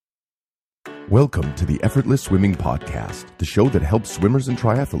Welcome to the Effortless Swimming Podcast, the show that helps swimmers and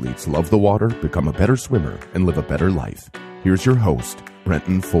triathletes love the water, become a better swimmer, and live a better life. Here's your host,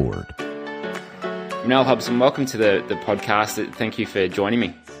 Brenton Ford. Ranell, Hobson, welcome to the podcast. Thank you for joining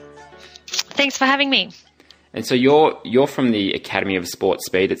me. Thanks for having me. And so you're from the Academy of Sports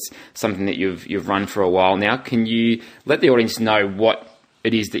Speed. It's something that you've run for a while now. Can you let the audience know what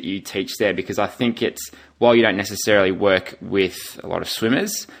it is that you teach there? Because I think while you don't necessarily work with a lot of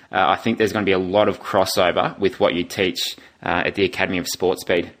swimmers, I think there's going to be a lot of crossover with what you teach at the Academy of Sports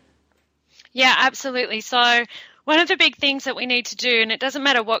Speed. Yeah, absolutely. So one of the big things that we need to do, and it doesn't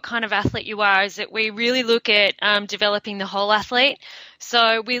matter what kind of athlete you are, is that we really look at developing the whole athlete.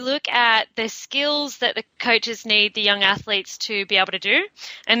 So we look at the skills that the coaches need the young athletes to be able to do,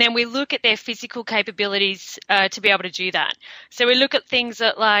 and then we look at their physical capabilities to be able to do that. So we look at things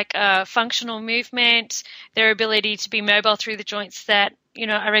that like functional movement, their ability to be mobile through the joints that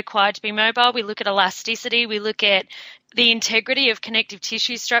are required to be mobile. We look at elasticity. We look at the integrity of connective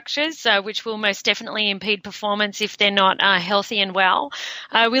tissue structures, which will most definitely impede performance if they're not healthy and well.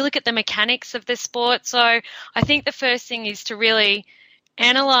 We look at the mechanics of the sport. So I think the first thing is to really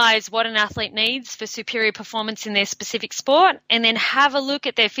analyze what an athlete needs for superior performance in their specific sport, and then have a look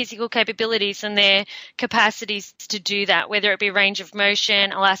at their physical capabilities and their capacities to do that, whether it be range of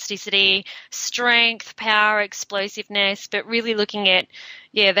motion, elasticity, strength, power, explosiveness, but really looking at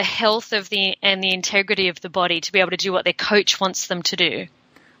the health of the integrity of the body to be able to do what their coach wants them to do.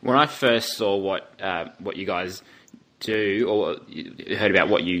 When I first saw what you guys do, or heard about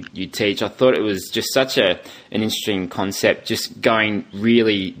what you teach, I thought it was just such an interesting concept, just going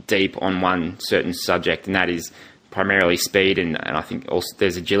really deep on one certain subject, and that is primarily speed, and I think also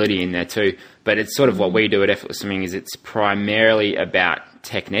there's agility in there too. But it's sort of what we do at Effortless Swimming is it's primarily about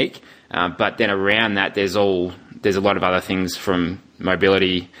technique, but then around that there's a lot of other things from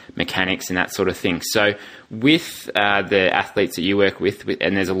mobility, mechanics, and that sort of thing. So with the athletes that you work with,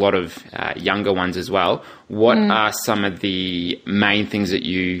 and there's a lot of younger ones as well, what are some of the main things that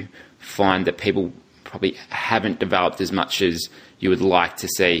you find that people probably haven't developed as much as you would like to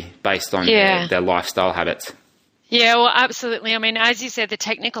see based on their lifestyle habits? Yeah, well, absolutely. I mean, as you said, the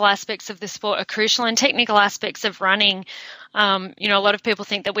technical aspects of the sport are crucial, and technical aspects of running. A lot of people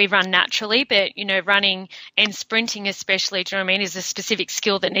think that we run naturally, but, running and sprinting especially, do you know what I mean, is a specific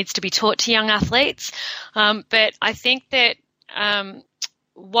skill that needs to be taught to young athletes. But I think that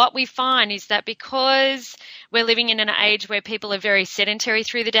what we find is that because we're living in an age where people are very sedentary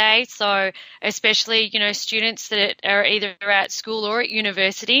through the day, so especially, students that are either at school or at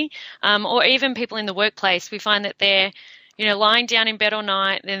university, or even people in the workplace, we find that they're lying down in bed all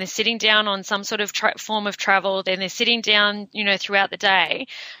night, then they're sitting down on some sort of form of travel, then they're sitting down, throughout the day.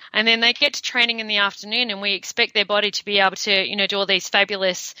 And then they get to training in the afternoon, and we expect their body to be able to, do all these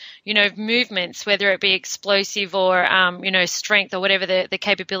fabulous, movements, whether it be explosive or, strength or whatever the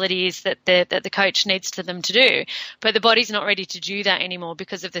capability is that the coach needs to them to do. But the body's not ready to do that anymore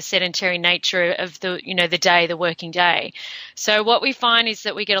because of the sedentary nature of the day, the working day. So what we find is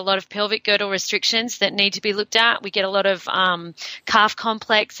that we get a lot of pelvic girdle restrictions that need to be looked at. We get a lot of calf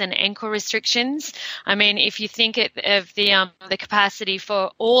complex and ankle restrictions. I mean, if you think of the capacity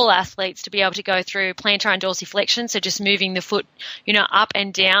for all athletes to be able to go through plantar and dorsiflexion, so just moving the foot, up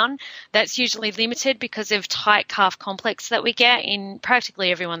and down, that's usually limited because of tight calf complex that we get in practically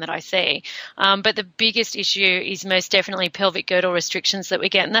everyone that I see. But the biggest issue is most definitely pelvic girdle restrictions that we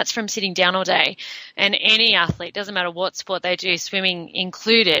get, and that's from sitting down all day. And any athlete, doesn't matter what sport they do, swimming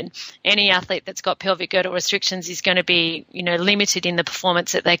included, any athlete that's got pelvic girdle restrictions is going to be, limited in the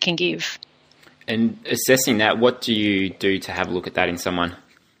performance that they can give. And assessing that, what do you do to have a look at that in someone?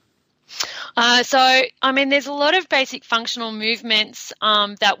 There's a lot of basic functional movements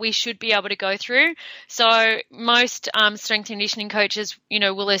that we should be able to go through. So most strength and conditioning coaches,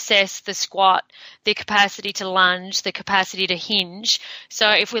 will assess the squat, the capacity to lunge, the capacity to hinge. So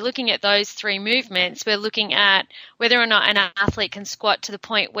if we're looking at those three movements, we're looking at whether or not an athlete can squat to the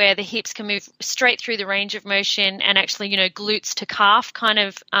point where the hips can move straight through the range of motion and actually, glutes to calf kind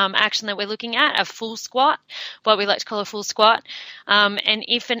of action that we're looking at, a full squat, what we like to call a full squat. And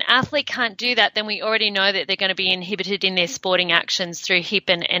if an athlete can't do that, then we already know that they're going to be inhibited in their sporting actions through hip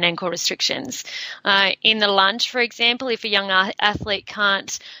and ankle restrictions. In the lunge, for example, if a young athlete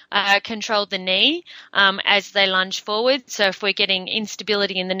can't control the knee as they lunge forward, so if we're getting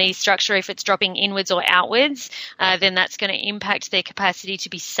instability in the knee structure, if it's dropping inwards or outwards, then that's going to impact their capacity to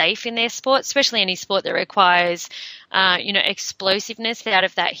be safe in their sport, especially any sport that requires, explosiveness out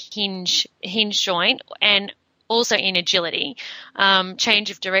of that hinge joint, and also in agility. Change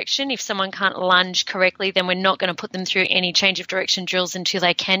of direction. If someone can't lunge correctly, then we're not going to put them through any change of direction drills until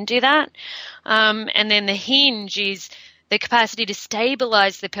they can do that. And then the hinge is the capacity to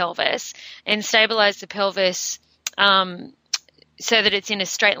stabilize the pelvis so that it's in a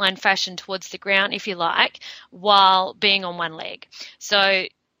straight line fashion towards the ground, if you like, while being on one leg. So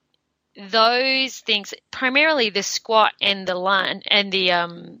those things, primarily the squat and the lunge and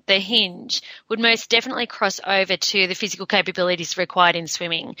the hinge, would most definitely cross over to the physical capabilities required in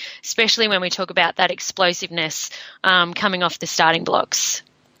swimming, especially when we talk about that explosiveness coming off the starting blocks.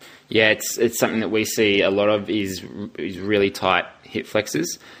 Yeah, it's something that we see a lot of is really tight hip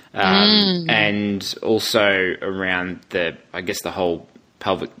flexors. And also around the whole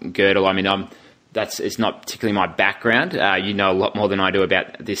pelvic girdle. I mean, it's not particularly my background. You know a lot more than I do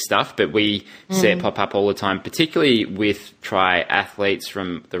about this stuff, but we see it pop up all the time, particularly with triathletes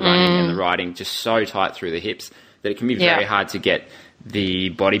from the running and the riding, just so tight through the hips that it can be very hard to get the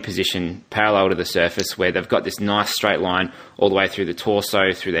body position parallel to the surface, where they've got this nice straight line all the way through the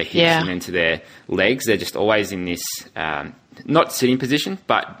torso, through their hips and into their legs. They're just always in this not sitting position,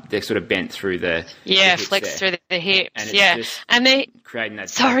 but they're sort of bent through the flex through the hips. And it's just and they creating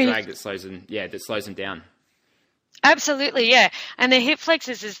that drag that slows them down. Absolutely, yeah. And the hip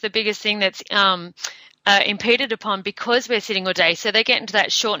flexors is the biggest thing that's impeded upon because we're sitting all day. So they get into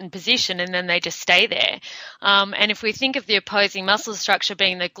that shortened position and then they just stay there. And if we think of the opposing muscle structure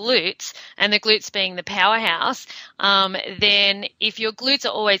being the glutes and the glutes being the powerhouse, then if your glutes are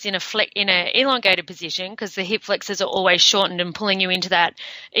always in a elongated position because the hip flexors are always shortened and pulling you into that,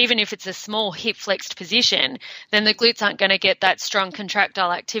 even if it's a small hip flexed position, then the glutes aren't going to get that strong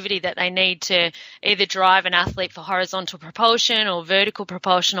contractile activity that they need to either drive an athlete for horizontal propulsion or vertical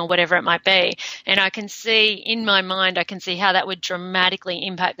propulsion or whatever it might be. And I can see how that would dramatically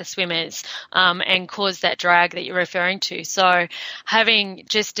impact the swimmers and cause that drag that you're referring to. So having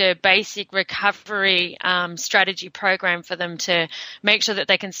just a basic recovery strategy program for them to make sure that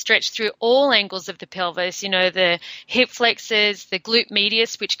they can stretch through all angles of the pelvis, the hip flexors, the glute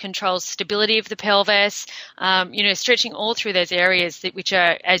medius, which controls stability of the pelvis, stretching all through those areas which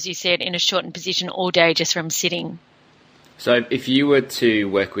are, as you said, in a shortened position all day just from sitting. So if you were to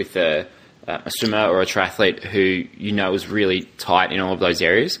work with a swimmer or a triathlete who is really tight in all of those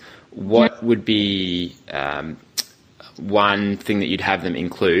areas, what would be one thing that you'd have them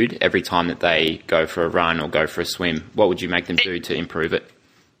include every time that they go for a run or go for a swim? What would you make them do to improve it?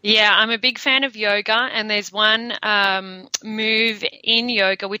 Yeah, I'm a big fan of yoga, and there's one move in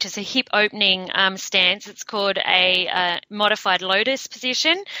yoga which is a hip opening stance. It's called a modified lotus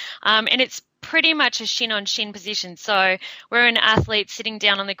position, and it's pretty much a shin-on-shin position. So we're an athlete sitting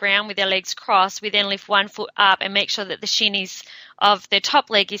down on the ground with our legs crossed. We then lift one foot up and make sure that the shin of the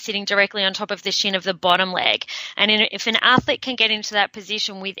top leg is sitting directly on top of the shin of the bottom leg. And if an athlete can get into that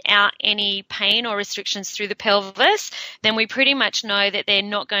position without any pain or restrictions through the pelvis, then we pretty much know that they're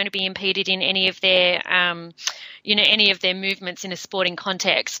not going to be impeded in any of their movements in a sporting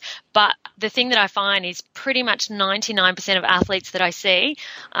context. But the thing that I find is pretty much 99% of athletes that I see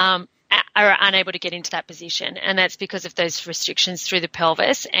are unable to get into that position, and that's because of those restrictions through the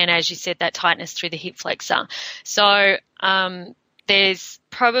pelvis and, as you said, that tightness through the hip flexor. So there's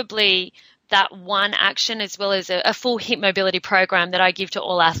probably that one action, as well as a full hip mobility program that I give to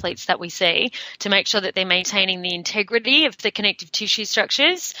all athletes that we see to make sure that they're maintaining the integrity of the connective tissue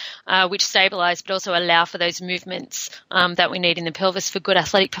structures, which stabilize but also allow for those movements that we need in the pelvis for good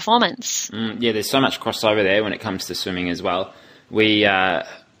athletic performance. There's so much crossover there when it comes to swimming as well.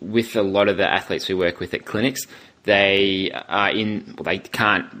 With a lot of the athletes we work with at clinics, they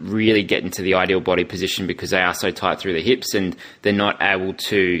can't really get into the ideal body position because they are so tight through the hips, and they're not able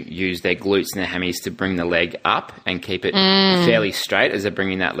to use their glutes and their hammies to bring the leg up and keep it fairly straight as they're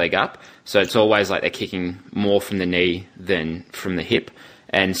bringing that leg up. So it's always like they're kicking more from the knee than from the hip.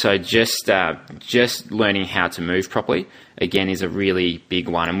 And so just learning how to move properly, again, is a really big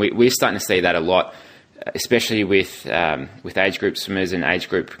one. And we're starting to see that a lot, especially with age group swimmers and age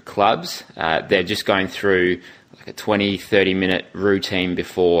group clubs. They're just going through like a 20, 30-minute routine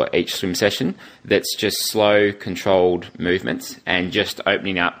before each swim session that's just slow, controlled movements and just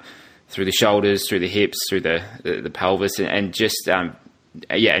opening up through the shoulders, through the hips, through the pelvis, and just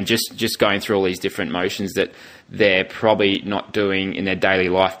going through all these different motions that they're probably not doing in their daily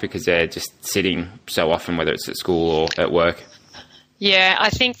life because they're just sitting so often, whether it's at school or at work. Yeah, I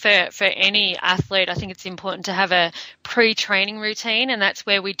think for any athlete, I think it's important to have a pre-training routine, and that's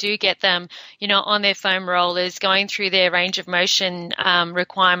where we do get them, on their foam rollers, going through their range of motion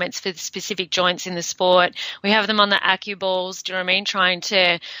requirements for the specific joints in the sport. We have them on the acu balls, do you know what I mean? Trying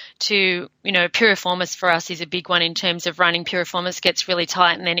to piriformis for us is a big one in terms of running. Piriformis gets really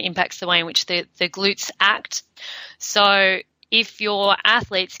tight and then impacts the way in which the glutes act. So if your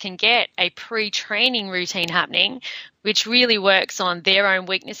athletes can get a pre-training routine happening, which really works on their own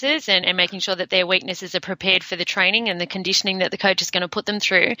weaknesses and making sure that their weaknesses are prepared for the training and the conditioning that the coach is going to put them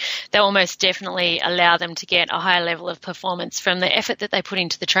through, that will most definitely allow them to get a higher level of performance from the effort that they put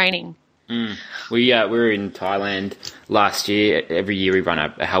into the training. We were in Thailand last year. Every year we run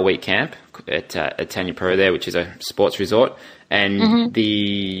a Hell Week camp at Tanyapura there, which is a sports resort. And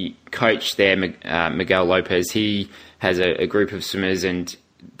the coach there, Miguel Lopez, he has a group of swimmers, and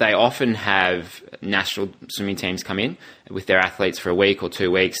they often have national swimming teams come in with their athletes for a week or 2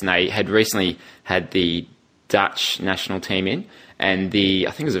 weeks. And they had recently had the Dutch national team in, and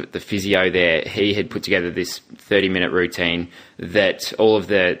I think it was the physio there, he had put together this 30-minute routine that all of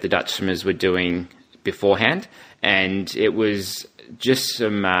the Dutch swimmers were doing beforehand. And it was just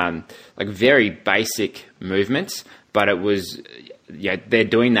some very basic movements, but it was, they're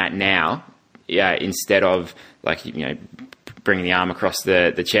doing that now, instead of bringing the arm across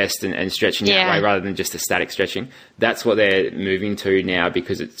the chest and stretching that way rather than just a static stretching. That's what they're moving to now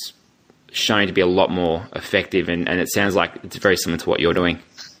because it's shown to be a lot more effective, and it sounds like it's very similar to what you're doing.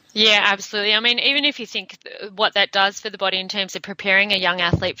 Yeah, absolutely. I mean, even if you think what that does for the body in terms of preparing a young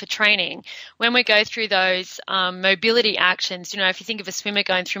athlete for training, when we go through those mobility actions, if you think of a swimmer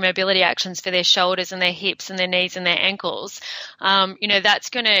going through mobility actions for their shoulders and their hips and their knees and their ankles, that's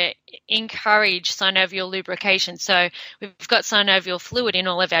going to encourage synovial lubrication. So we've got synovial fluid in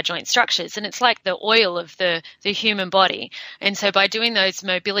all of our joint structures, and it's like the oil of the human body. And so by doing those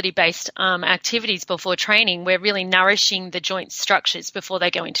mobility-based activities before training, we're really nourishing the joint structures before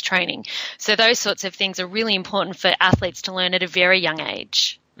they go into training. So those sorts of things are really important for athletes to learn at a very young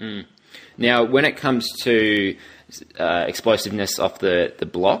age. Now, when it comes to explosiveness off the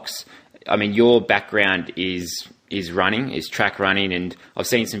blocks, I mean, your background is running, is track running, and I've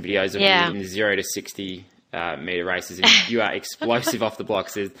seen some videos of you in the 0 to 60 meter races, and you are explosive off the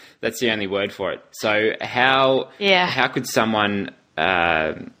blocks. That's the only word for it. So how could someone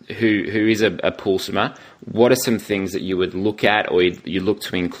who is a pool swimmer, what are some things that you would look at or you look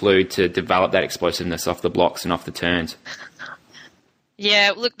to include to develop that explosiveness off the blocks and off the turns?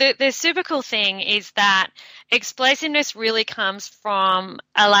 Yeah, look, the super cool thing is that explosiveness really comes from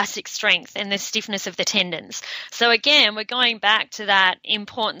elastic strength and the stiffness of the tendons. So again, we're going back to that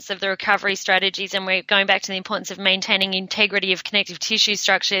importance of the recovery strategies, and we're going back to the importance of maintaining integrity of connective tissue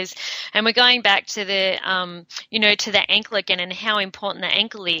structures, and we're going back to the to the ankle again and how important the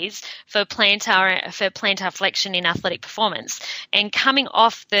ankle is for plantar flexion in athletic performance. And coming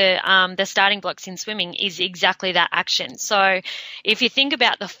off the starting blocks in swimming is exactly that action. So if you think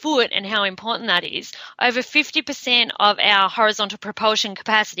about the foot and how important that is, over 50% of our horizontal propulsion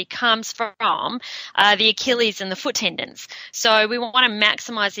capacity comes from the Achilles and the foot tendons. So we want to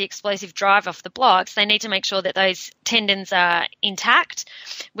maximize the explosive drive off the blocks. They need to make sure that those tendons are intact.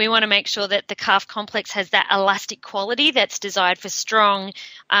 We want to make sure that the calf complex has that elastic quality that's desired for strong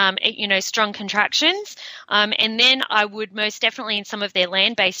contractions. And then I would most definitely in some of their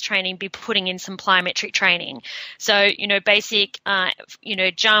land-based training be putting in some plyometric training. So, basic,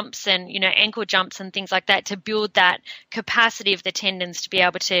 jumps and, ankle jumps and things like that to build that capacity of the tendons to be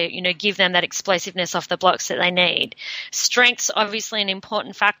able to, give them that explosiveness off the blocks that they need. Strength's obviously an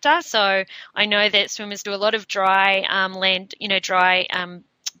important factor. So I know that swimmers do a lot of dry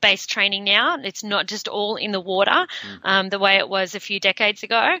based training now. It's not just all in the water the way it was a few decades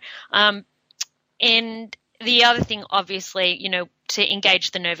ago. And the other thing, obviously, to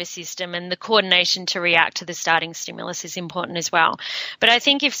engage the nervous system and the coordination to react to the starting stimulus is important as well. But I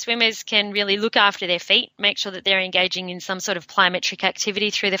think if swimmers can really look after their feet, make sure that they're engaging in some sort of plyometric activity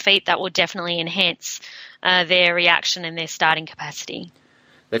through the feet, that will definitely enhance their reaction and their starting capacity.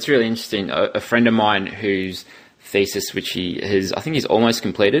 That's really interesting. A friend of mine whose thesis, which I think he's almost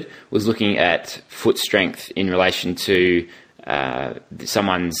completed, was looking at foot strength in relation to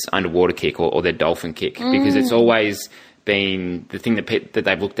someone's underwater kick or their dolphin kick, because it's always been the thing that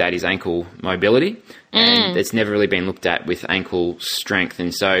they've looked at is ankle mobility, and it's never really been looked at with ankle strength.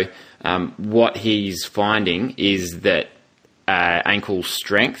 And so what he's finding is that ankle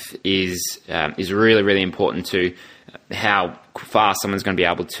strength is really, really important to how fast someone's going to be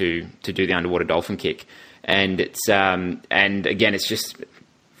able to do the underwater dolphin kick. And it's and again, it's just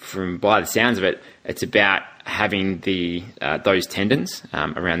from by the sounds of it, it's about having the those tendons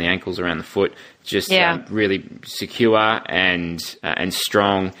around the ankles, around the foot, just really secure and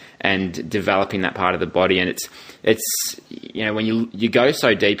strong, and developing that part of the body. And it's when you go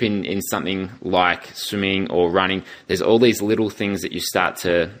so deep in something like swimming or running, there's all these little things that you start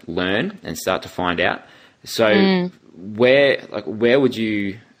to learn and start to find out. So where would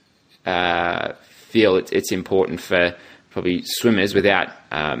you feel it's important for probably swimmers without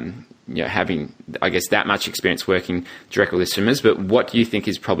having, I guess, that much experience working directly with swimmers, but what do you think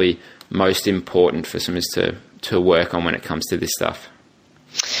is probably most important for swimmers to work on when it comes to this stuff?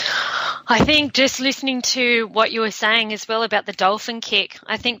 I think just listening to what you were saying as well about the dolphin kick,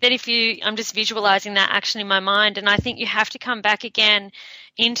 I think that I'm just visualizing that action in my mind, and I think you have to come back again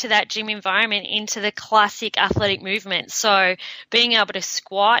into that gym environment, into the classic athletic movement. So being able to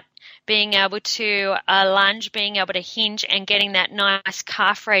squat, being able to lunge, being able to hinge, and getting that nice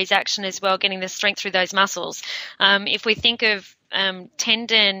calf raise action as well, getting the strength through those muscles. If we think of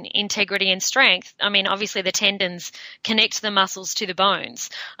tendon integrity and strength, I mean, obviously the tendons connect the muscles to the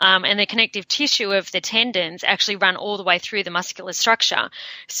bones, and the connective tissue of the tendons actually run all the way through the muscular structure.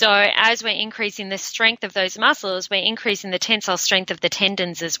 So as we're increasing the strength of those muscles, we're increasing the tensile strength of the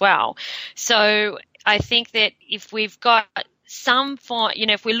tendons as well. So I think that if we've got some form,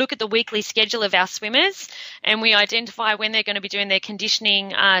 if we look at the weekly schedule of our swimmers and we identify when they're going to be doing their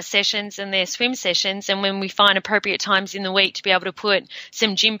conditioning sessions and their swim sessions, and when we find appropriate times in the week to be able to put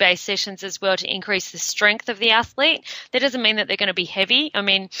some gym-based sessions as well to increase the strength of the athlete, that doesn't mean that they're going to be heavy. I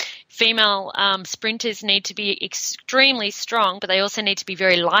mean, female sprinters need to be extremely strong, but they also need to be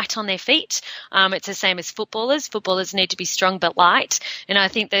very light on their feet. It's the same as footballers. Footballers need to be strong but light, and I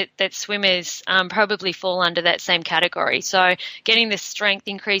think that swimmers probably fall under that same category. So getting the strength,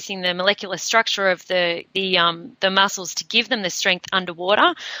 increasing the molecular structure of the muscles to give them the strength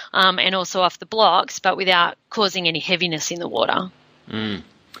underwater, and also off the blocks, but without causing any heaviness in the water.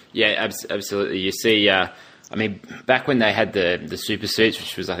 Yeah, absolutely. You see, I mean, back when they had the super suits,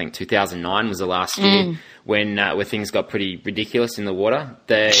 which was, I think, 2009 was the last year, when things got pretty ridiculous in the water.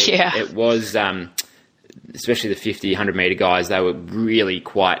 It was, especially the 50, 100-metre guys, they were really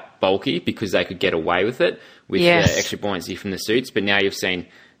quite bulky because they could get away with it with the extra buoyancy from the suits. But now you've seen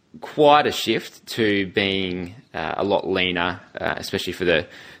quite a shift to being a lot leaner, especially for the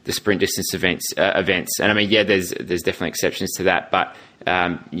sprint distance events. And I mean, there's definitely exceptions to that, but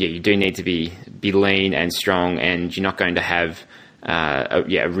you do need to be lean and strong, and you're not going to have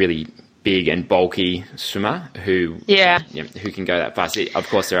a really big and bulky swimmer who can go that fast. Of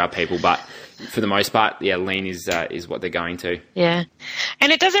course, there are people, but for the most part, lean is what they're going to. Yeah.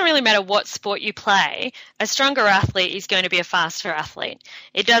 And it doesn't really matter what sport you play. A stronger athlete is going to be a faster athlete.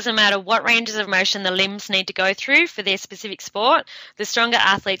 It doesn't matter what ranges of motion the limbs need to go through for their specific sport. The stronger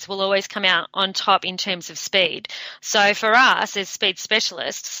athletes will always come out on top in terms of speed. So for us as speed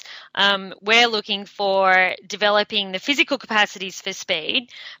specialists, we're looking for developing the physical capacities for speed,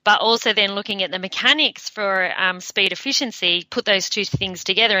 but also then looking at the mechanics for speed efficiency, put those two things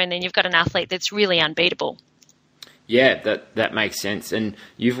together, and then you've got an athlete that's really unbeatable. Yeah, that makes sense. And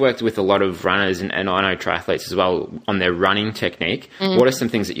you've worked with a lot of runners and I know triathletes as well on their running technique. What are some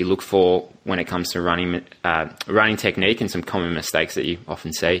things that you look for when it comes to running technique, and some common mistakes that you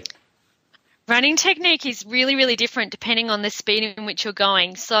often see? Running technique is really, really different depending on the speed in which you're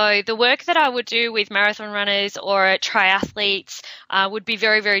going. So the work that I would do with marathon runners or triathletes would be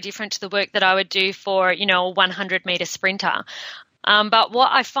very, very different to the work that I would do for, a 100-metre sprinter. But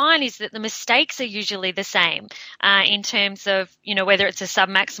what I find is that the mistakes are usually the same in terms of, whether it's a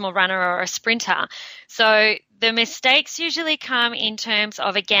sub-maximal runner or a sprinter. So the mistakes usually come in terms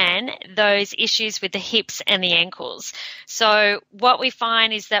of, again, those issues with the hips and the ankles. So what we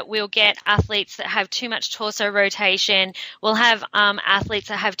find is that we'll get athletes that have too much torso rotation. We'll have athletes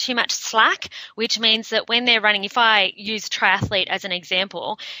that have too much slack, which means that when they're running, if I use triathlete as an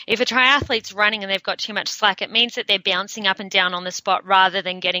example, if a triathlete's running and they've got too much slack, it means that they're bouncing up and down on the spot rather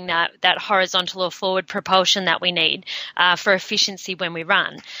than getting that horizontal or forward propulsion that we need for efficiency when we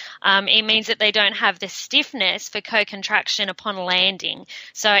run. It means that they don't have the stiffness for co-contraction upon landing.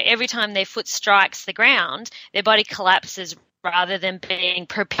 So every time their foot strikes the ground, their body collapses rather than being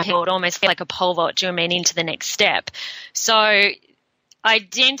propelled almost like a pole vault, into the next step. So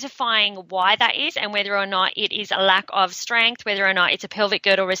identifying why that is and whether or not it is a lack of strength, whether or not it's a pelvic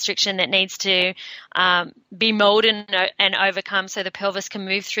girdle restriction that needs to be molded and overcome so the pelvis can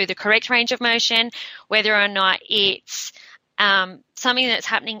move through the correct range of motion, whether or not it's something that's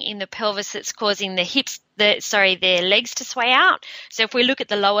happening in the pelvis that's causing the their legs to sway out. So if we look at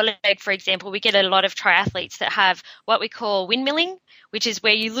the lower leg, for example, we get a lot of triathletes that have what we call windmilling, which is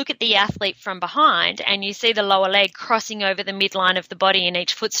where you look at the athlete from behind and you see the lower leg crossing over the midline of the body in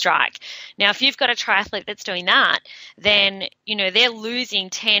each foot strike. Now, if you've got a triathlete that's doing that, then, they're losing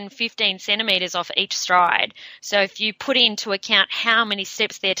 10, 15 centimeters off each stride. So if you put into account how many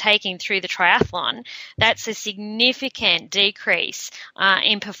steps they're taking through the triathlon, that's a significant decrease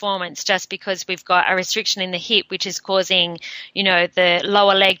in performance, just because we've got a restriction in the hip, which is causing, the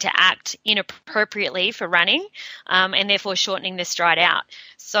lower leg to act inappropriately for running, and therefore shortening the stride out.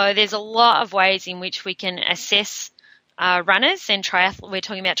 So there's a lot of ways in which we can assess runners and we're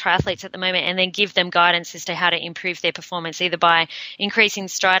talking about triathletes at the moment, and then give them guidance as to how to improve their performance, either by increasing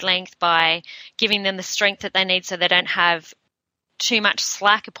stride length, by giving them the strength that they need so they don't have too much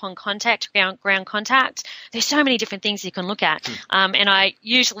slack upon contact, ground contact. There's so many different things you can look at. And I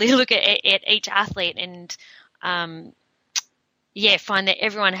usually look at each athlete and find that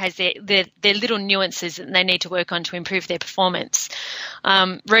everyone has their little nuances that they need to work on to improve their performance.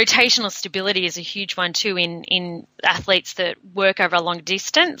 Rotational stability is a huge one too in athletes that work over a long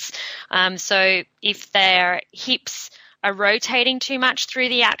distance. So if their hips are rotating too much through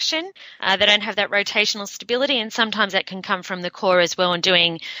the action, they don't have that rotational stability, and sometimes that can come from the core as well and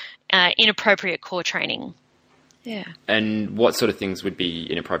doing inappropriate core training. Yeah. And what sort of things would be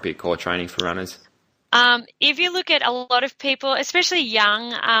inappropriate core training for runners? If you look at a lot of people, especially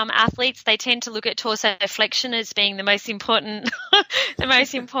young athletes, they tend to look at torso flexion as being the most important,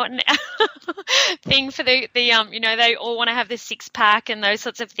 thing for they all want to have the six pack and those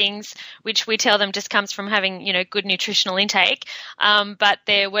sorts of things, which we tell them just comes from having, good nutritional intake. But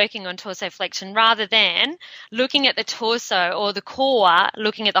they're working on torso flexion rather than looking at the torso or the core,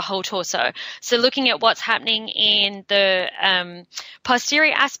 looking at the whole torso. So looking at what's happening in the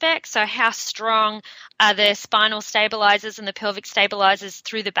posterior aspect. So how strong are the spinal stabilizers and the pelvic stabilizers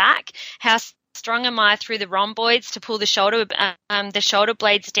through the back? How strong am I through the rhomboids to pull the shoulder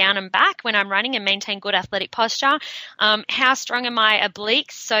blades down and back when I'm running and maintain good athletic posture? How strong are my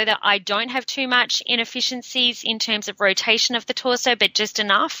obliques so that I don't have too much inefficiencies in terms of rotation of the torso, but just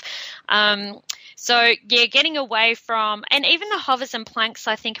enough? Getting away from, and even the hovers and planks,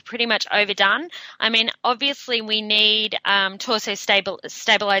 I think, are pretty much overdone. I mean, obviously we need torso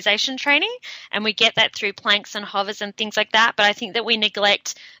stabilization training, and we get that through planks and hovers and things like that, but I think that we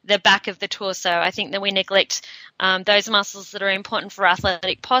neglect the back of the torso. I think that we neglect those muscles that are important for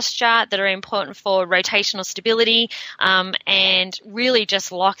athletic posture, that are important for rotational stability, and really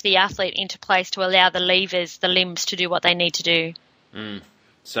just lock the athlete into place to allow the levers, the limbs, to do what they need to do.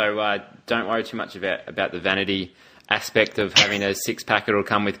 So don't worry too much about the vanity aspect of having a six-pack. It'll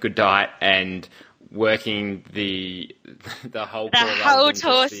come with good diet and working the whole core. The whole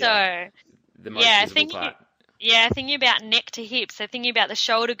torso. The most visible part. Thinking about neck to hip. So thinking about the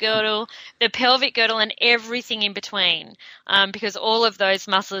shoulder girdle, the pelvic girdle, and everything in between. Because all of those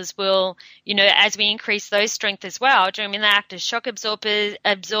muscles will, as we increase those strength as well, they act as shock absorbers,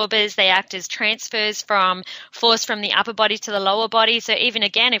 they act as transfers from force from the upper body to the lower body. So even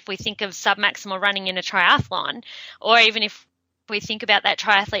again, if we think of submaximal running in a triathlon, or even if we think about that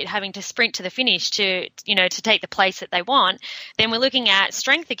triathlete having to sprint to the finish to take the place that they want, then we're looking at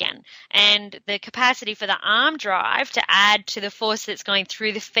strength again, and the capacity for the arm drive to add to the force that's going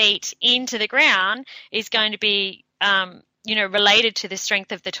through the feet into the ground is going to be related to the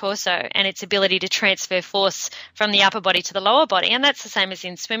strength of the torso and its ability to transfer force from the upper body to the lower body. And that's the same as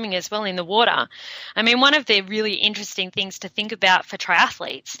in swimming as well in the water. I mean, one of the really interesting things to think about for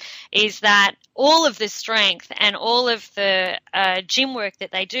triathletes is that all of the strength and all of the gym work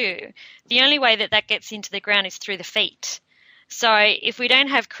that they do, the only way that gets into the ground is through the feet. So if we don't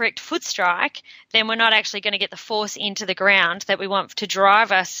have correct foot strike, then we're not actually going to get the force into the ground that we want to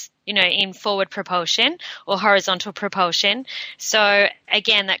drive us, in forward propulsion or horizontal propulsion. So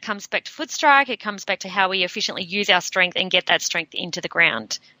again, that comes back to foot strike. It comes back to how we efficiently use our strength and get that strength into the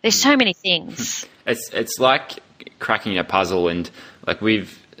ground. There's so many things. It's like cracking a puzzle, and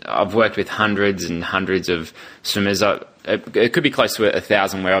I've worked with hundreds and hundreds of swimmers. It could be close to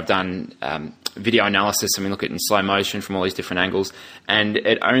 1,000 where I've done video analysis, and we look at it in slow motion from all these different angles. And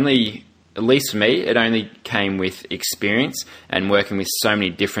it only, at least for me, it only came with experience and working with so many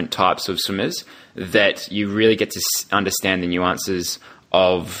different types of swimmers that you really get to understand the nuances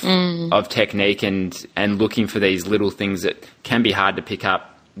of technique and looking for these little things that can be hard to pick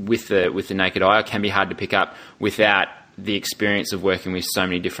up with the naked eye, or can be hard to pick up without the experience of working with so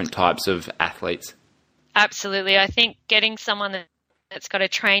many different types of athletes. Absolutely. I think getting someone that's got a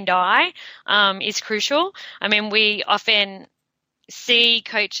trained eye is crucial. I mean, we often see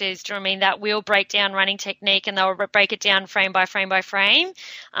coaches, do you know what I mean, that will break down running technique and they'll break it down frame by frame by frame.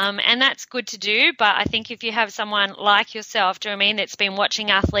 And that's good to do. But I think if you have someone like yourself, do you know what I mean, that's been watching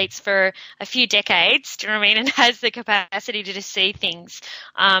athletes for a few decades, do you know what I mean, and has the capacity to just see things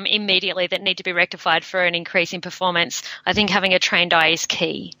immediately that need to be rectified for an increase in performance, I think having a trained eye is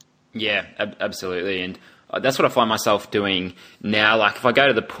key. Yeah, absolutely. And that's what I find myself doing now. Like if I go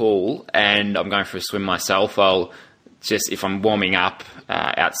to the pool and I'm going for a swim myself, I'll just, if I'm warming up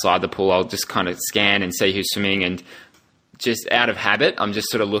outside the pool, I'll just kind of scan and see who's swimming, and just out of habit, I'm just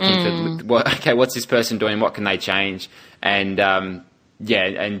sort of looking for, okay, what's this person doing? What can they change? And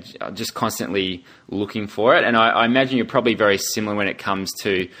and just constantly looking for it. And I imagine you're probably very similar when it comes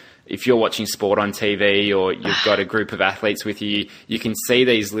to, if you're watching sport on TV or you've got a group of athletes with you, you can see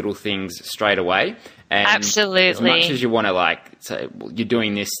these little things straight away. And absolutely. As much as you want to like say, well, you're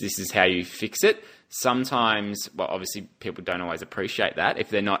doing this, this is how you fix it. Sometimes, well, obviously people don't always appreciate that if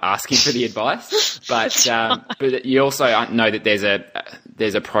they're not asking for the advice, but you also know that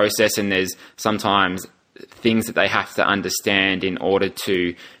there's a process, and there's sometimes things that they have to understand in order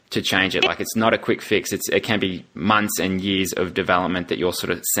to change it. Like it's not a quick fix. It can be months and years of development that you're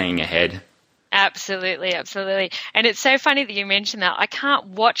sort of seeing ahead. Absolutely, absolutely. And it's so funny that you mentioned that. I can't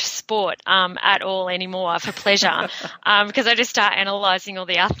watch sport at all anymore for pleasure because I just start analysing all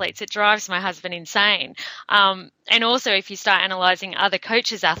the athletes. It drives my husband insane. And also if you start analysing other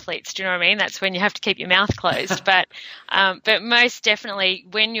coaches' athletes, do you know what I mean? That's when you have to keep your mouth closed. But most definitely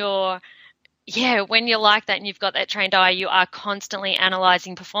when you're like that and you've got that trained eye, you are constantly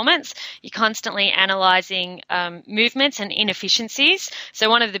analysing performance. You're constantly analysing movements and inefficiencies. So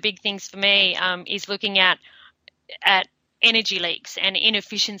one of the big things for me is looking at energy leaks and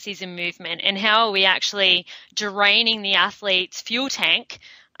inefficiencies in movement, and how are we actually draining the athlete's fuel tank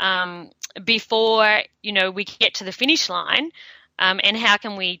before, we get to the finish line. And how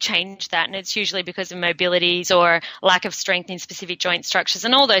can we change that? And it's usually because of mobilities or lack of strength in specific joint structures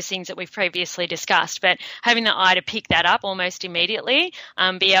and all those things that we've previously discussed. But having the eye to pick that up almost immediately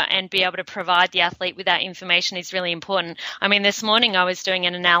be able to provide the athlete with that information is really important. I mean, this morning I was doing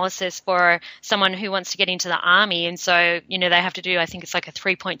an analysis for someone who wants to get into the army. And so, they have to do, I think it's like a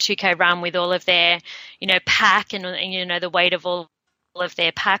 3.2K run with all of their, pack and the weight of all of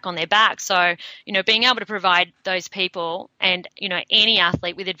their pack on their back. So, being able to provide those people and, any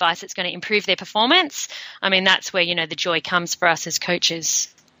athlete with advice that's going to improve their performance, I mean, that's where, the joy comes for us as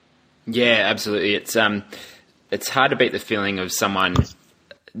coaches. Yeah, absolutely. It's hard to beat the feeling of someone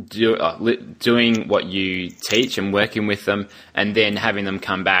doing what you teach and working with them, and then having them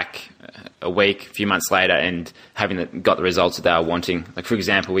come back a few months later and having got the results that they were wanting. Like, for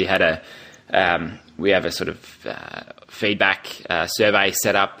example, we have a sort of feedback survey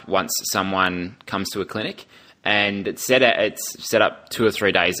set up once someone comes to a clinic, and it's set up 2 or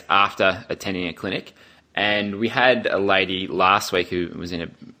 3 days after attending a clinic. And we had a lady last week who was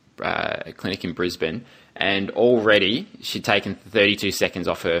in a clinic in Brisbane, and already she'd taken 32 seconds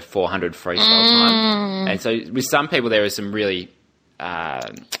off her 400 freestyle time. And so with some people there are some really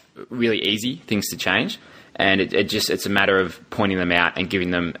easy things to change. And it's a matter of pointing them out and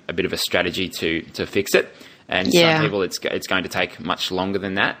giving them a bit of a strategy to fix it. And some people it's going to take much longer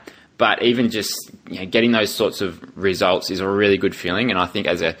than that. But even just getting those sorts of results is a really good feeling. And I think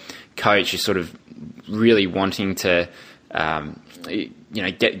as a coach, you're sort of really wanting to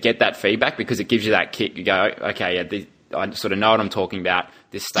get that feedback, because it gives you that kick. You go, okay, I sort of know what I'm talking about.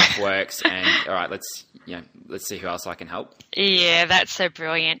 This stuff works, and all right, let's see who else I can help. Yeah, that's so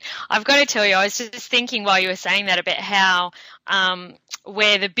brilliant. I've got to tell you, I was just thinking while you were saying that about how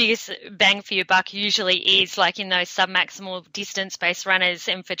where the biggest bang for your buck usually is, like in those submaximal distance-based runners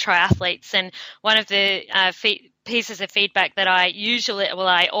and for triathletes. And one of the pieces of feedback that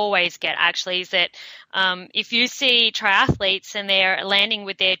I always get actually is that if you see triathletes and they're landing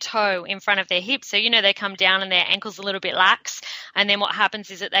with their toe in front of their hip, so they come down and their ankle's a little bit lax, and then what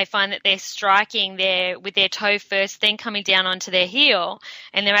happens is that they find that they're striking with their toe first, then coming down onto their heel,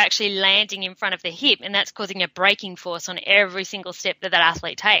 and they're actually landing in front of the hip, and that's causing a braking force on every single step that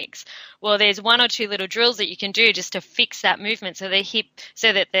athlete takes. Well, there's 1 or 2 little drills that you can do just to fix that movement, so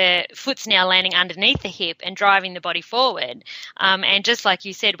that the foot's now landing underneath the hip and driving the body forward. And just like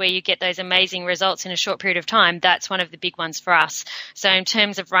you said, where you get those amazing results in a short period of time, that's one of the big ones for us. So in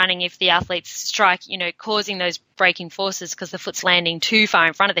terms of running, if the athletes strike, causing those braking forces because the foot's landing too far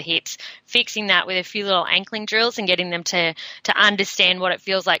in front of the hips, fixing that with a few little ankling drills and getting them to understand what it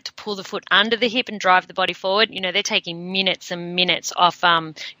feels like to pull the foot under the hip and drive the body forward, they're taking minutes and minutes off,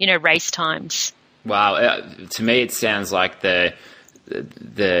 race times. Wow. To me, it sounds like the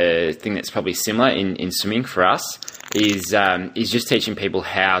the thing that's probably similar in swimming for us is just teaching people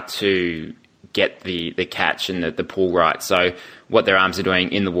how to get the catch and the pull right. So what their arms are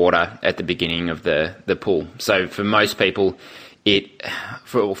doing in the water at the beginning of the pull. So for most people,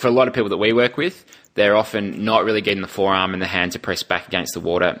 for a lot of people that we work with, they're often not really getting the forearm and the hand to press back against the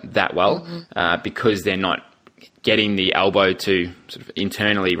water that well, because they're not getting the elbow to sort of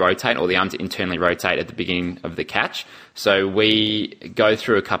internally rotate, or the arm to internally rotate at the beginning of the catch. So we go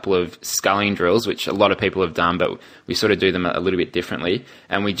through a couple of sculling drills, which a lot of people have done, but we sort of do them a little bit differently.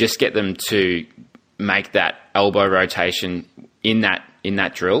 And we just get them to make that elbow rotation in that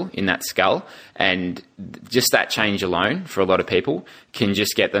drill, in that scull. And just that change alone for a lot of people can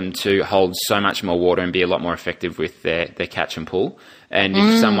just get them to hold so much more water and be a lot more effective with their catch and pull. And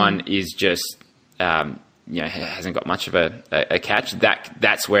if someone is just, hasn't got much of a catch,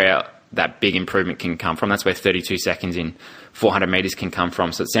 that's where that big improvement can come from. That's where 32 seconds in 400 meters can come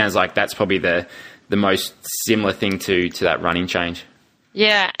from. So it sounds like that's probably the most similar thing to that running change.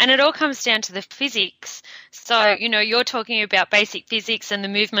 Yeah, and it all comes down to the physics. So, you're talking about basic physics and the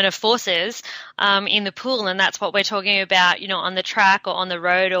movement of forces in the pool, and that's what we're talking about, on the track or on the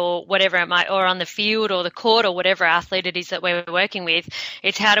road or whatever it might, or on the field or the court or whatever athlete it is that we're working with.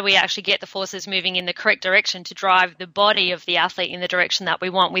 It's how do we actually get the forces moving in the correct direction to drive the body of the athlete in the direction that we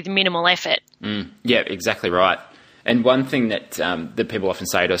want with minimal effort. Yeah, exactly right. And one thing that people often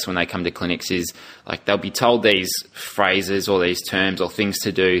say to us when they come to clinics is, like, they'll be told these phrases or these terms or things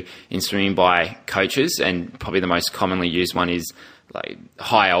to do in swimming by coaches, and probably the most commonly used one is like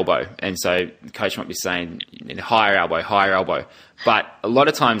high elbow. And so the coach might be saying higher elbow. But a lot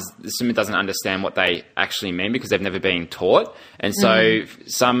of times the swimmer doesn't understand what they actually mean because they've never been taught. And so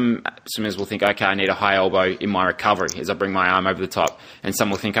some swimmers will think, okay, I need a high elbow in my recovery as I bring my arm over the top. And some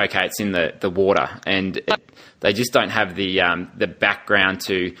will think, okay, it's in the water. And they just don't have the background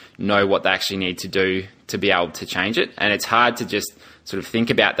to know what they actually need to do to be able to change it. And it's hard to just sort of think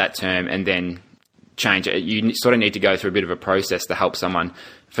about that term and then change it. You sort of need to go through a bit of a process to help someone,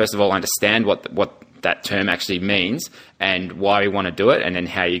 first of all, understand what that term actually means and why we want to do it, and then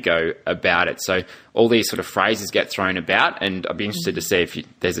how you go about it. So all these sort of phrases get thrown about, and I'd be interested to see if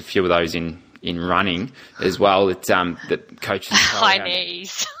there's a few of those in running as well that coaches high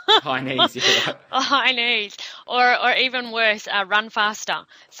knees. High knees, yeah. Right. High knees, or even worse, run faster.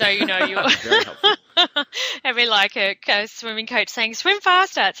 So you're very helpful. It'd be like a swimming coach saying, swim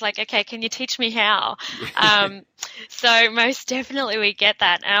faster. It's like, okay, can you teach me how? So most definitely we get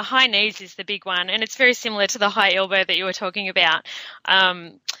that. High knees is the big one, and it's very similar to the high elbow that you were talking about.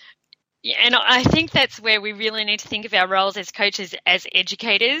 And I think that's where we really need to think of our roles as coaches, as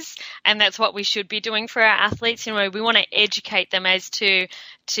educators, and that's what we should be doing for our athletes. We want to educate them as to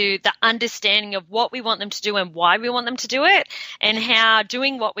the understanding of what we want them to do and why we want them to do it, and how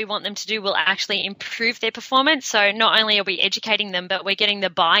doing what we want them to do will actually improve their performance. So not only are we educating them, but we're getting the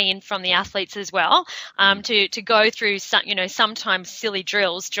buy-in from the athletes as well, to go through sometimes silly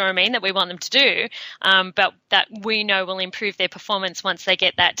drills, do you know what I mean, that we want them to do, but that we know will improve their performance once they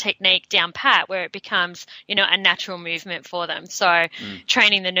get that technique down pat, where it becomes a natural movement for them. So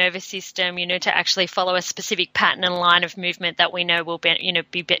training the nervous system, to actually follow a specific pattern and line of movement that we know will be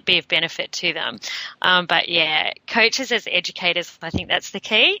of benefit to them. But yeah, coaches as educators, I think that's the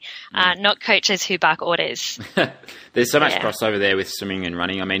key, not coaches who bark orders. There's so much crossover there with swimming and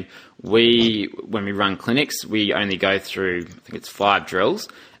running. I mean, when we run clinics, we only go through, I think it's 5 drills.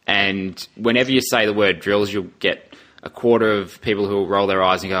 And whenever you say the word drills, you'll get a quarter of people who will roll their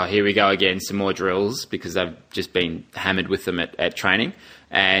eyes and go, oh, here we go again, some more drills, because they've just been hammered with them at training.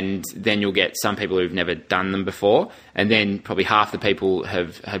 And then you'll get some people who've never done them before, and then probably half the people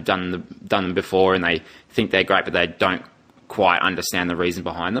have done them before, and they think they're great, but they don't quite understand the reason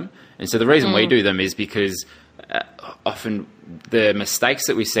behind them. And so the reason we do them is because often the mistakes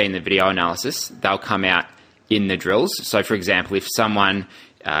that we see in the video analysis, they'll come out in the drills. So for example, if someone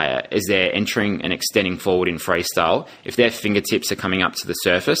as they're entering and extending forward in freestyle, if their fingertips are coming up to the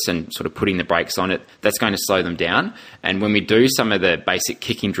surface and sort of putting the brakes on it, that's going to slow them down. And when we do some of the basic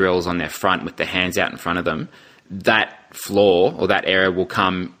kicking drills on their front with the hands out in front of them, that flaw or that error will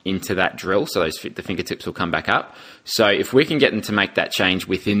come into that drill, so the fingertips will come back up. So if we can get them to make that change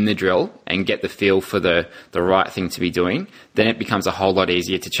within the drill and get the feel for the right thing to be doing, then it becomes a whole lot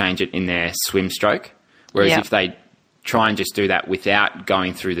easier to change it in their swim stroke. Whereas if they try and just do that without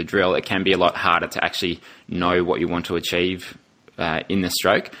going through the drill, it can be a lot harder to actually know what you want to achieve in the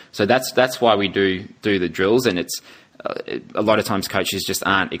stroke. So that's why we do the drills, and it's a lot of times coaches just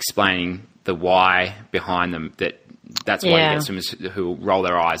aren't explaining the why behind them. That's why you get swimmers who roll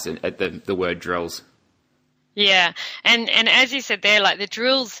their eyes at the word drills. Yeah, and as you said there, like the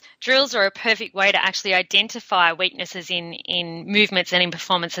drills are a perfect way to actually identify weaknesses in movements and in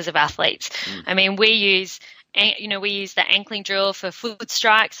performances of athletes. I mean, we use the ankling drill for foot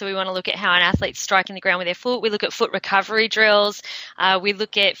strike, so we want to look at how an athlete's striking the ground with their foot. We look at foot recovery drills. We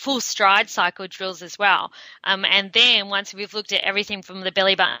look at full stride cycle drills as well. And then once we've looked at everything from the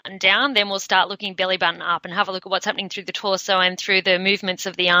belly button down, then we'll start looking belly button up and have a look at what's happening through the torso and through the movements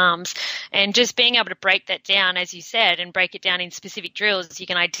of the arms. And just being able to break that down, as you said, and break it down in specific drills, you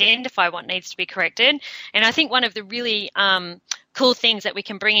can identify what needs to be corrected. And I think one of the really cool things that we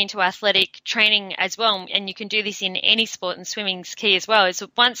can bring into athletic training as well, and you can do this in any sport, and swimming's key as well, is that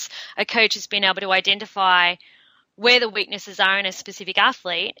once a coach has been able to identify where the weaknesses are in a specific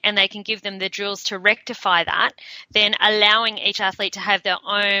athlete and they can give them the drills to rectify that, then allowing each athlete to have their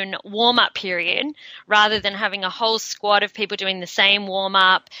own warm-up period rather than having a whole squad of people doing the same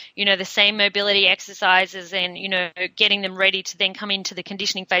warm-up, the same mobility exercises and, getting them ready to then come into the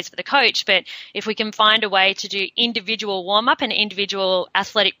conditioning phase for the coach. But if we can find a way to do individual warm-up and individual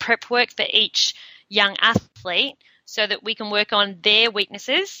athletic prep work for each young athlete so that we can work on their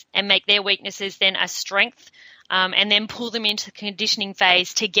weaknesses and make their weaknesses then a strength, and then pull them into the conditioning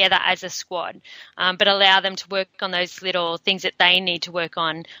phase together as a squad, but allow them to work on those little things that they need to work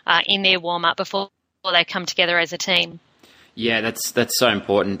on in their warm-up before they come together as a team. Yeah, that's so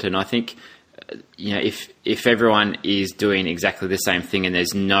important. And I think, if everyone is doing exactly the same thing and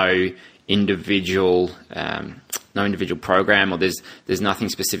there's no individual program, or there's nothing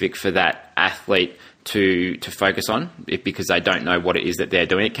specific for that athlete to focus on, because they don't know what it is that they're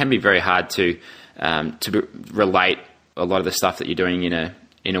doing, it can be very hard to relate a lot of the stuff that you're doing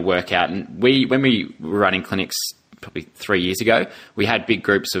in a workout. And when we were running clinics probably 3 years ago, we had big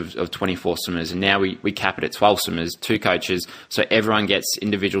groups of 24 swimmers, and now we cap it at 12 swimmers, 2 coaches, so everyone gets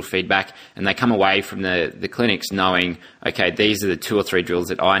individual feedback, and they come away from the clinics knowing, okay, these are the 2 or 3 drills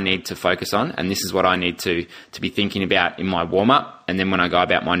that I need to focus on, and this is what I need to be thinking about in my warm-up, and then when I go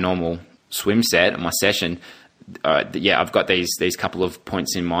about my normal swim set and my session, I've got these couple of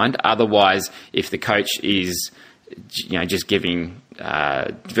points in mind. Otherwise, if the coach is just giving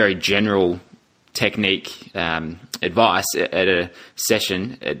very general technique advice at a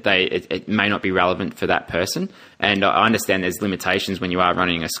session, it may not be relevant for that person. And I understand there's limitations when you are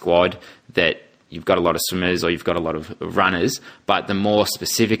running a squad, that you've got a lot of swimmers or you've got a lot of runners, but the more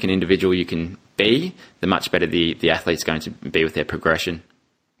specific and individual you can be, the much better the athlete's going to be with their progression.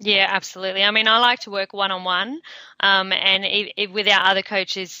 Yeah, absolutely. I mean, I like to work one-on-one, and with our other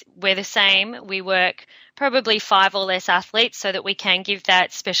coaches, we're the same. We work probably 5 or less athletes so that we can give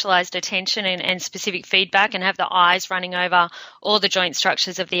that specialised attention and specific feedback and have the eyes running over all the joint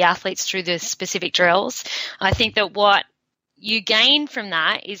structures of the athletes through the specific drills. I think that what you gain from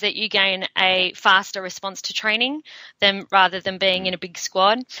that is that you gain a faster response to training rather than being in a big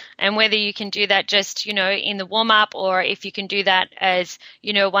squad. And whether you can do that just, in the warm-up, or if you can do that as,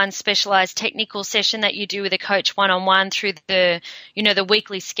 one specialized technical session that you do with a coach one-on-one through the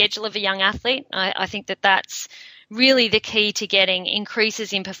weekly schedule of a young athlete, I think that that's really the key to getting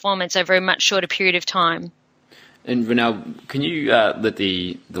increases in performance over a much shorter period of time. And Ranell, can you let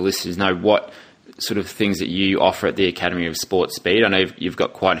the listeners know what sort of things that you offer at the Academy of Sport Speed? I know you've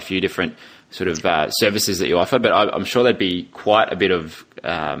got quite a few different sort of services that you offer, but I'm sure there'd be quite a bit of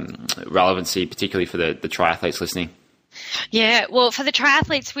relevancy, particularly for the triathletes listening. Yeah, well, for the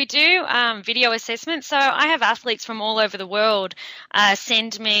triathletes, we do video assessments. So I have athletes from all over the world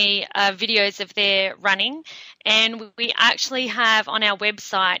send me videos of their running, and we actually have on our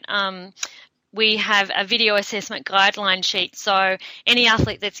website we have a video assessment guideline sheet. So any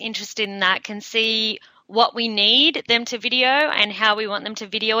athlete that's interested in that can see what we need them to video and how we want them to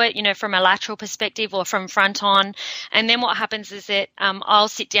video it, from a lateral perspective or from front on. And then what happens is that I'll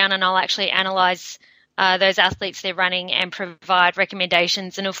sit down and I'll actually analyse those athletes they're running and provide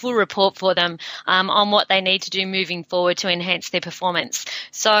recommendations and a full report for them on what they need to do moving forward to enhance their performance.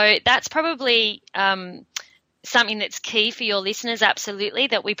 So that's probably something that's key for your listeners, absolutely,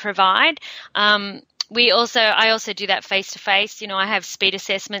 that we provide. I also do that face to face. I have speed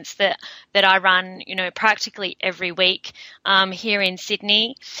assessments that I run, practically every week here in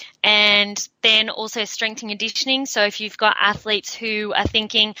Sydney, and then also strength and conditioning. So if you've got athletes who are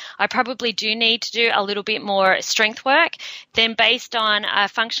thinking, I probably do need to do a little bit more strength work, then based on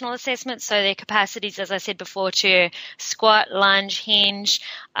functional assessments, so their capacities, as I said before, to squat, lunge, hinge,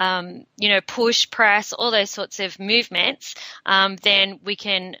 push, press, all those sorts of movements, then we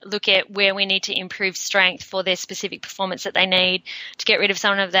can look at where we need to improve strength for their specific performance that they need to get rid of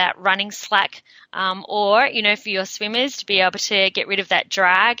some of that running slack or, for your swimmers to be able to get rid of that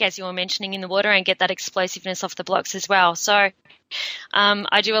drag, as you were mentioning, in the water and get that explosiveness off the blocks as well. So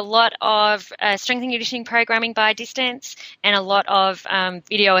I do a lot of strength and conditioning programming via distance and a lot of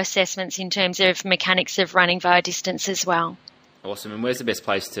video assessments in terms of mechanics of running via distance as well. Awesome. And where's the best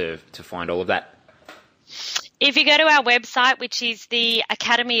place to find all of that? If you go to our website, which is the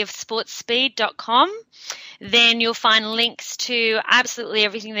academyofsportspeed.com, then you'll find links to absolutely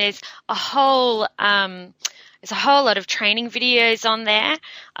everything. There's a whole lot of training videos on there,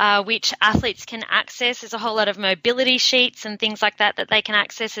 which athletes can access. There's a whole lot of mobility sheets and things like that they can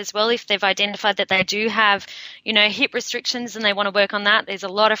access as well if they've identified that they do have, hip restrictions and they want to work on that. There's a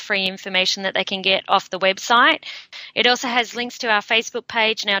lot of free information that they can get off the website. It also has links to our Facebook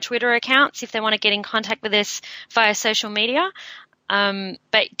page and our Twitter accounts if they want to get in contact with us via social media.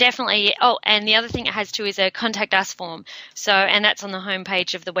 But definitely, and the other thing it has too is a contact us form. So, and that's on the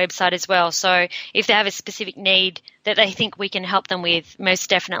homepage of the website as well. So if they have a specific need that they think we can help them with, most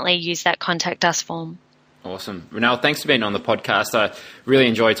definitely use that contact us form. Awesome. Ranell, thanks for being on the podcast. I really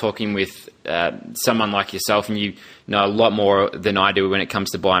enjoy talking with someone like yourself, and you know a lot more than I do when it comes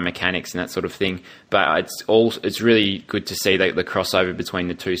to biomechanics and that sort of thing. But it's really good to see the crossover between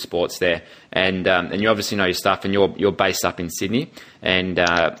the two sports there. And you obviously know your stuff, and you're based up in Sydney. And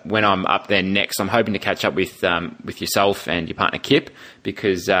when I'm up there next, I'm hoping to catch up with yourself and your partner Kip,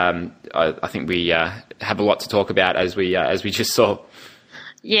 because I think we have a lot to talk about as we just saw.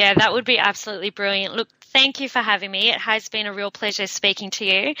 Yeah, that would be absolutely brilliant. Look, thank you for having me. It has been a real pleasure speaking to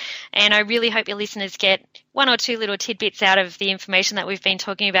you, and I really hope your listeners get one or two little tidbits out of the information that we've been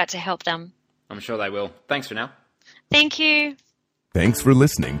talking about to help them. I'm sure they will. Thanks for now. Thank you. Thanks for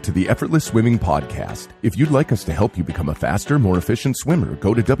listening to the Effortless Swimming Podcast. If you'd like us to help you become a faster, more efficient swimmer,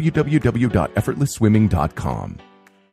 go to www.effortlessswimming.com.